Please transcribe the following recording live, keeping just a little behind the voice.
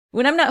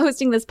When I'm not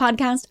hosting this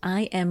podcast,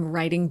 I am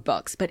writing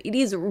books, but it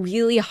is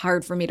really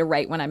hard for me to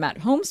write when I'm at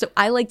home, so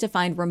I like to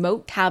find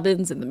remote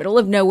cabins in the middle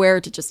of nowhere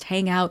to just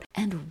hang out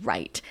and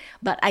write.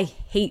 But I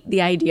hate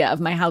the idea of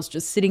my house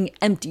just sitting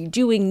empty,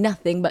 doing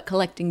nothing but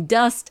collecting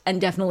dust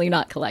and definitely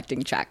not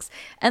collecting checks.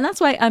 And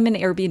that's why I'm an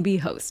Airbnb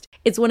host.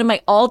 It's one of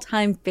my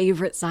all-time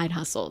favorite side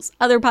hustles.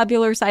 Other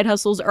popular side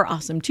hustles are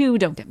awesome too,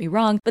 don't get me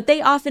wrong, but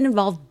they often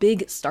involve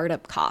big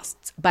startup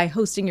costs. By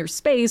hosting your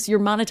space, you're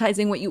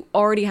monetizing what you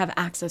already have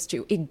access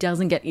to. It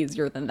doesn't get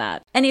easier than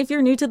that. And if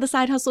you're new to the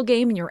side hustle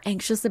game and you're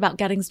anxious about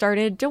getting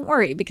started, don't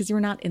worry, because you're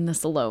not in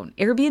this alone.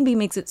 Airbnb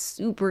makes it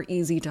super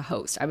easy to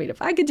host. I mean,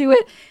 if I could do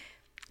it,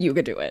 you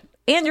could do it.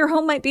 And your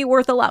home might be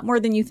worth a lot more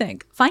than you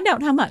think. Find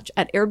out how much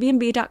at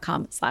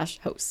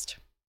airbnb.com/host.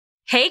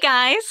 Hey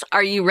guys,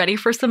 are you ready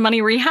for some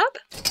money rehab?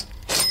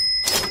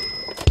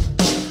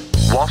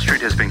 Wall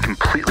Street has been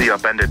completely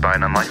upended by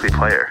an unlikely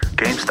player,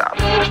 GameStop.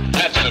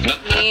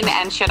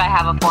 And should I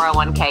have a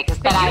 401k? Because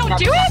then You don't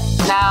do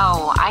it?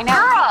 No, I know.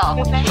 Girl!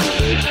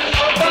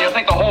 You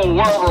think the whole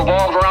world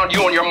revolves around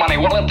you and your money?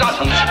 Well, it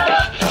doesn't.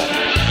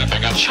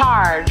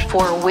 Charge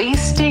for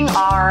wasting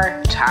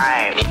our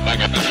time.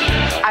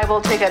 I will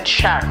take a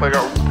check like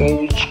a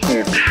old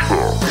school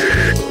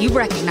check. You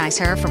recognize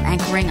her from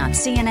anchoring on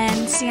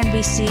CNN,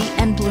 CNBC,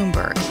 and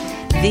Bloomberg.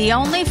 The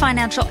only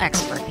financial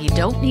expert you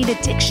don't need a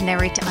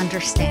dictionary to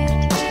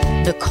understand,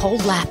 Nicole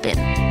Lapin.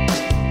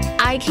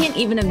 I can't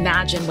even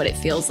imagine what it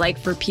feels like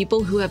for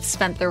people who have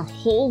spent their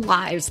whole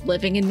lives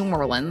living in New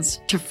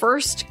Orleans to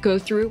first go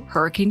through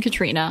Hurricane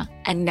Katrina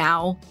and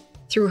now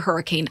through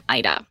Hurricane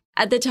Ida.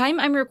 At the time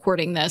I'm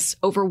recording this,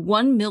 over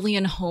 1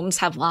 million homes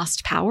have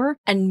lost power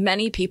and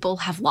many people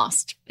have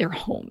lost their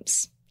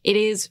homes. It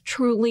is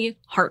truly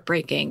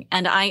heartbreaking,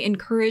 and I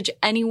encourage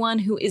anyone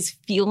who is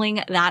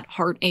feeling that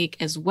heartache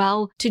as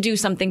well to do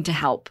something to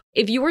help.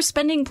 If your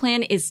spending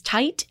plan is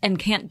tight and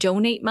can't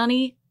donate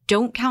money,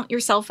 don't count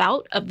yourself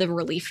out of the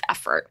relief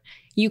effort.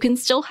 You can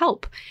still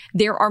help.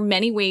 There are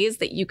many ways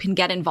that you can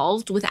get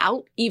involved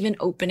without even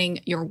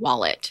opening your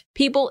wallet.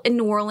 People in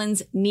New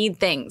Orleans need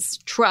things: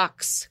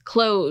 trucks,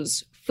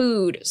 clothes,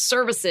 food,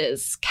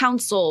 services,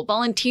 counsel,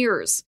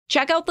 volunteers.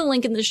 Check out the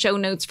link in the show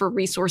notes for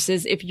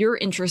resources if you're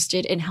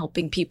interested in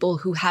helping people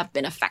who have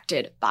been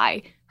affected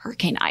by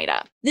Hurricane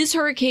Ida. This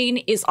hurricane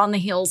is on the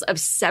heels of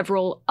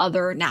several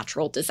other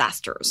natural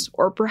disasters,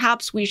 or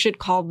perhaps we should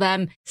call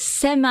them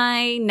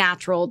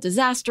semi-natural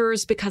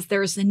disasters because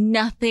there's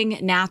nothing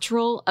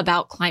natural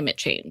about climate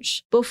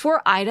change.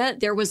 Before Ida,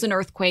 there was an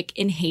earthquake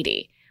in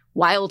Haiti,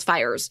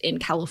 wildfires in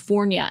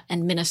California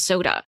and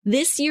Minnesota.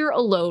 This year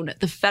alone,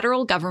 the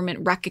federal government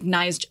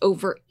recognized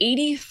over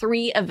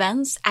 83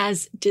 events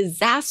as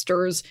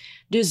disasters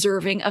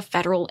deserving of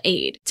federal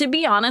aid. To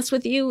be honest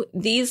with you,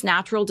 these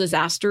natural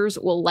disasters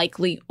will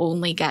likely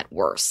only get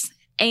worse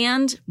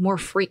and more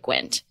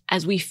frequent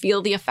as we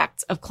feel the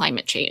effects of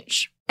climate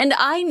change. And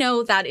I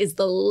know that is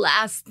the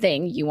last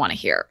thing you want to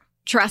hear.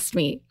 Trust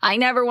me, I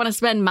never want to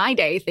spend my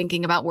day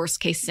thinking about worst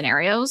case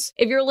scenarios.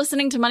 If you're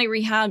listening to Money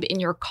Rehab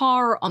in your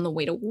car on the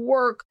way to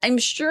work, I'm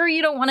sure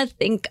you don't want to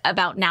think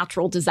about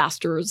natural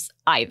disasters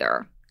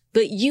either.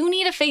 But you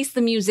need to face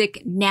the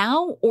music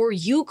now, or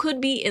you could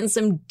be in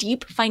some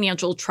deep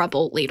financial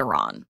trouble later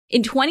on.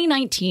 In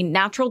 2019,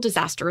 natural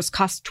disasters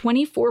cost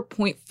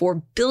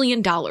 $24.4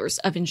 billion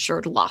of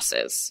insured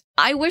losses.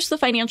 I wish the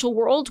financial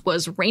world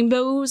was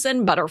rainbows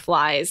and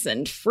butterflies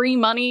and free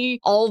money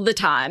all the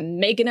time,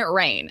 making it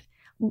rain.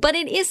 But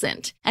it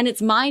isn't, and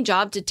it's my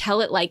job to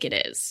tell it like it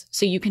is,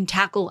 so you can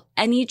tackle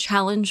any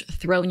challenge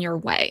thrown your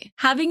way.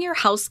 Having your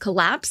house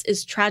collapse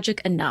is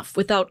tragic enough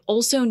without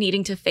also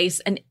needing to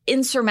face an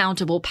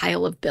insurmountable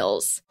pile of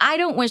bills. I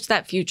don't wish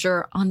that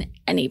future on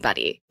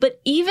anybody. But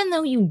even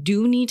though you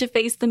do need to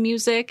face the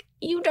music,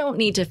 you don't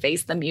need to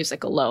face the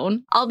music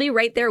alone. I'll be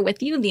right there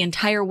with you the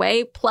entire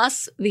way,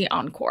 plus the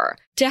encore.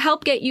 To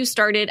help get you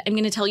started, I'm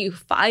going to tell you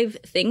 5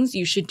 things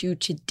you should do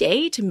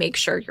today to make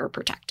sure you're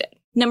protected.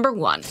 Number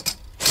 1.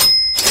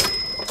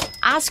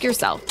 Ask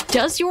yourself,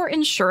 does your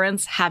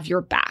insurance have your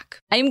back?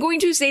 I am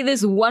going to say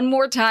this one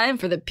more time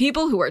for the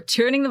people who are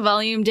turning the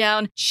volume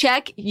down.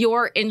 Check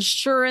your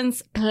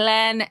insurance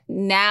plan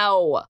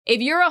now.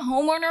 If you're a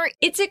homeowner,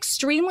 it's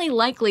extremely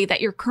likely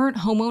that your current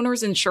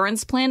homeowner's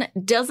insurance plan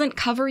doesn't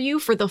cover you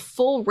for the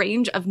full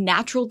range of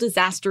natural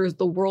disasters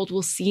the world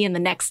will see in the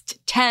next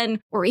 10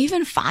 or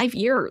even 5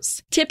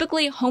 years.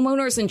 Typically,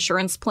 homeowners'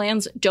 insurance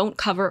plans don't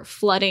cover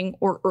flooding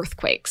or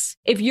earthquakes.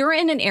 If you're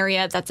in an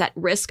area that's at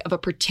risk of a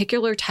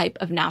particular type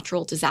of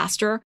natural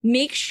disaster,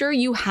 make sure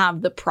you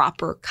have the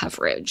proper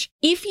coverage.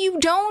 If you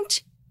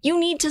don't, you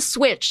need to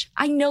switch.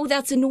 I know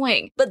that's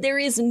annoying, but there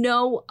is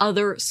no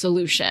other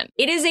solution.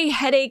 It is a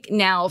headache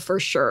now for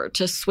sure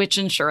to switch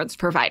insurance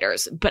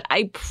providers, but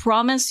I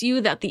promise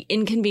you that the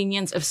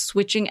inconvenience of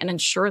switching an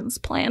insurance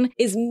plan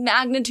is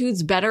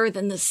magnitudes better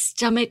than the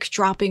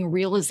stomach-dropping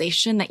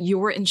realization that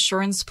your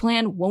insurance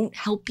plan won't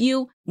help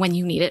you when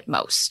you need it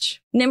most.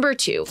 Number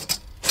 2.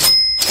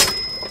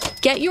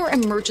 Get your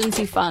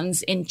emergency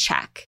funds in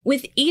check.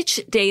 With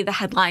each day the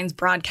headlines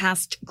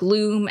broadcast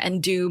gloom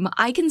and doom,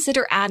 I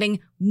consider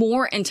adding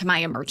more into my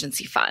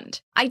emergency fund.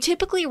 I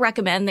typically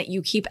recommend that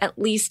you keep at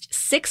least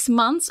 6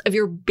 months of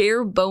your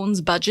bare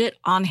bones budget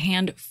on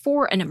hand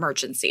for an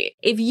emergency.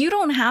 If you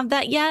don't have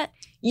that yet,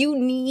 you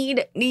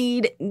need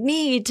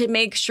to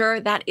make sure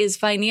that is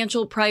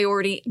financial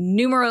priority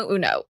numero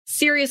uno.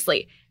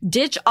 Seriously,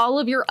 ditch all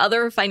of your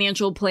other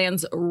financial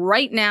plans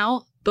right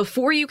now.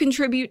 Before you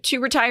contribute to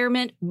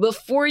retirement,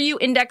 before you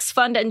index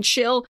fund and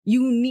chill,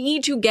 you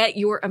need to get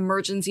your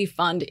emergency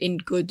fund in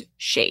good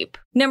shape.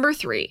 Number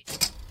 3.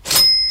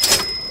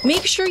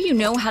 Make sure you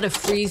know how to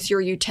freeze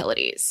your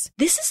utilities.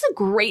 This is a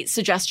great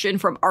suggestion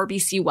from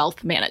RBC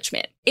Wealth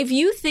Management. If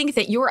you think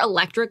that your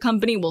electric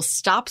company will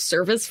stop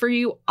service for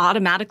you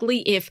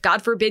automatically if,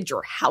 God forbid,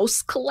 your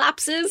house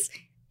collapses,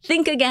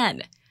 think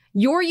again.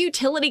 Your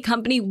utility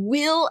company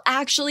will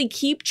actually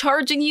keep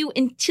charging you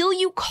until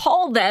you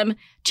call them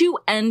to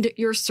end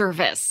your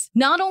service.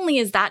 Not only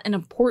is that an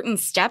important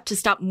step to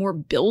stop more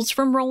bills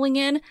from rolling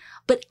in,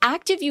 but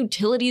active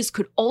utilities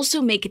could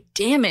also make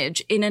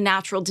damage in a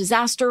natural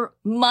disaster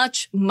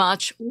much,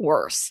 much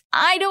worse.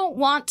 I don't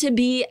want to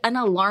be an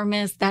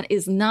alarmist. That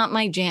is not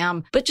my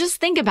jam. But just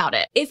think about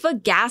it. If a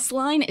gas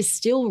line is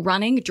still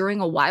running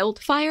during a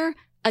wildfire,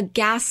 a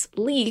gas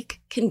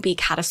leak can be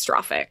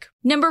catastrophic.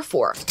 Number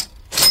 4.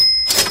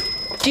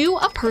 Do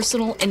a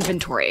personal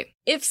inventory.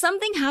 If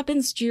something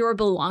happens to your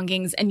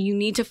belongings and you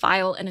need to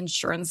file an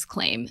insurance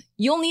claim,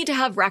 you'll need to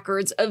have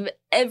records of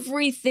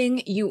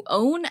everything you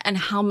own and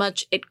how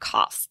much it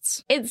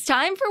costs. It's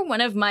time for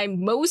one of my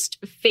most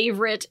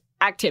favorite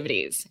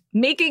activities,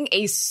 making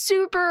a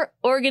super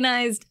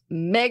organized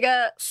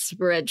mega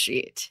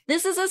spreadsheet.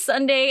 This is a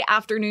Sunday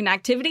afternoon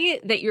activity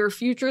that your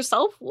future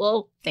self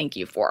will thank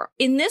you for.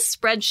 In this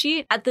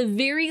spreadsheet, at the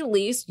very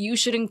least, you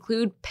should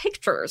include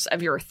pictures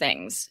of your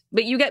things,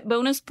 but you get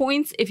bonus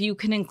points if you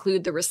can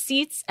include the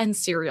receipts and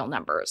serial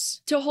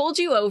numbers. To hold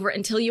you over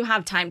until you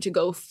have time to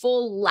go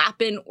full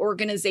Lapin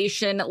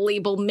organization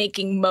label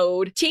making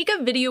mode, take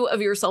a video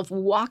of yourself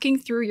walking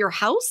through your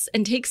house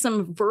and take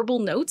some verbal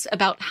notes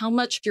about how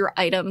much your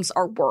items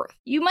are worth.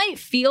 You might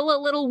feel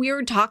a little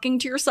weird talking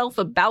to yourself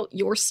about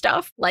your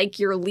stuff, like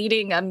you're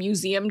leading a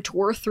museum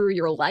tour through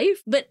your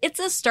life, but it's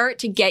a start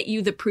to get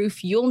you the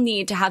proof you'll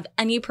need to have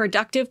any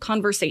productive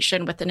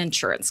conversation with an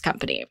insurance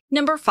company.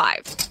 Number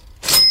 5.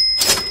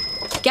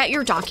 Get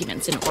your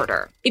documents in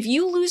order. If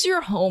you lose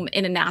your home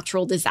in a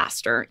natural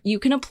disaster, you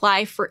can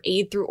apply for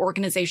aid through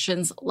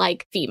organizations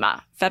like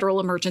FEMA, Federal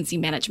Emergency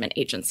Management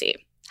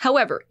Agency.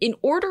 However, in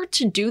order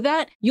to do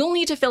that, you'll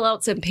need to fill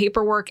out some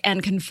paperwork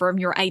and confirm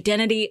your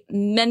identity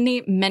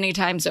many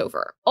times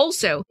over.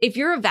 Also, if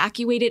you're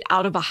evacuated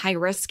out of a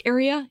high-risk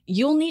area,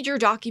 you'll need your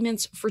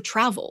documents for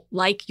travel,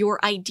 like your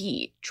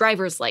ID,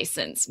 driver's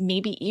license,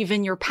 maybe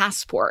even your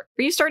passport.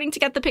 Are you starting to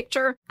get the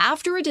picture?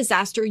 After a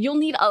disaster, you'll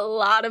need a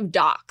lot of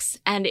docs.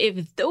 And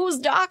if those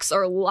docs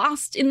are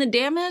lost in the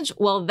damage,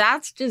 well,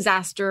 that's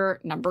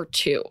disaster number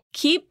 2.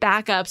 Keep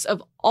backups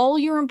of all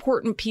your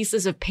important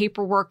pieces of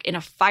paperwork in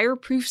a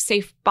fireproof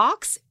safe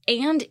box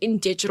and in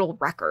digital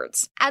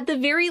records. At the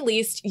very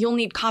least, you'll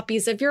need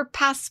copies of your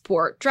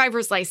passport,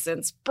 driver's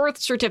license, birth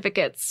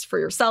certificates for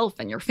yourself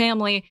and your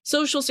family,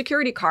 social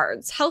security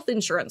cards, health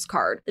insurance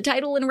card, the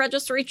title and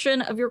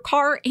registration of your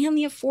car, and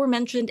the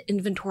aforementioned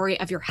inventory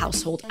of your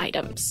household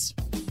items.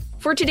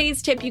 For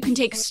today's tip, you can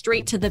take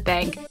straight to the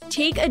bank,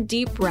 take a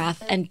deep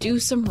breath, and do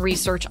some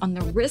research on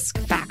the risk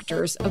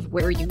factors of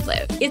where you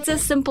live. It's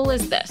as simple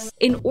as this.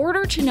 In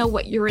order to know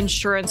what your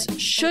insurance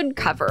should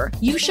cover,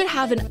 you should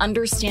have an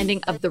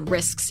understanding of the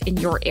risks in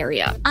your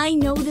area. I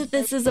know that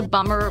this is a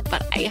bummer,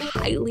 but I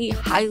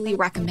highly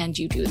recommend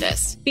you do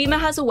this. FEMA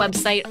has a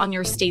website on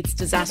your state's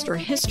disaster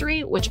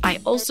history, which I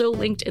also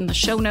linked in the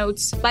show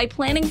notes. By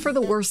planning for the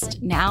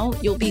worst now,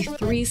 you'll be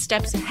 3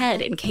 steps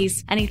ahead in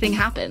case anything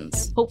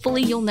happens.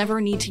 Hopefully, you'll never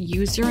need to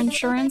use your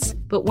insurance,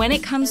 but when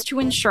it comes to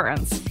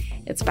insurance,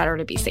 it's better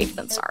to be safe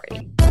than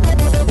sorry.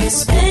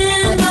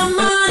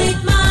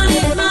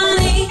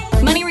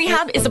 Money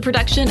Rehab is a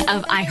production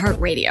of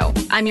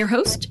iHeartRadio. I'm your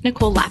host,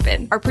 Nicole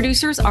Lapin. Our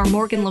producers are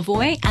Morgan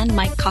Lavoie and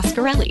Mike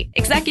Coscarelli.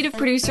 Executive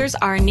producers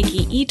are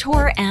Nikki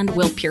Etor and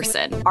Will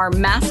Pearson. Our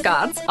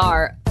mascots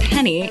are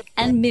Penny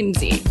and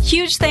Mimsy.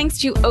 Huge thanks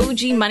to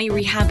OG Money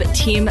Rehab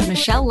team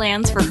Michelle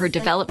Lands for her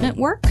development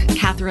work,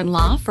 Catherine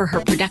Law for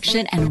her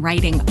production and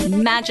writing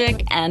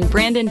magic, and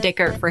Brandon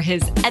Dicker for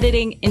his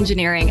editing,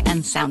 engineering,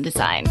 and sound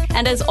design.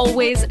 And as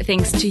always,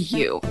 thanks to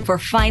you for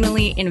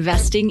finally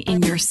investing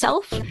in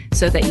yourself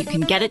so that you can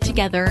get it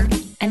together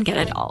and get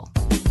it all.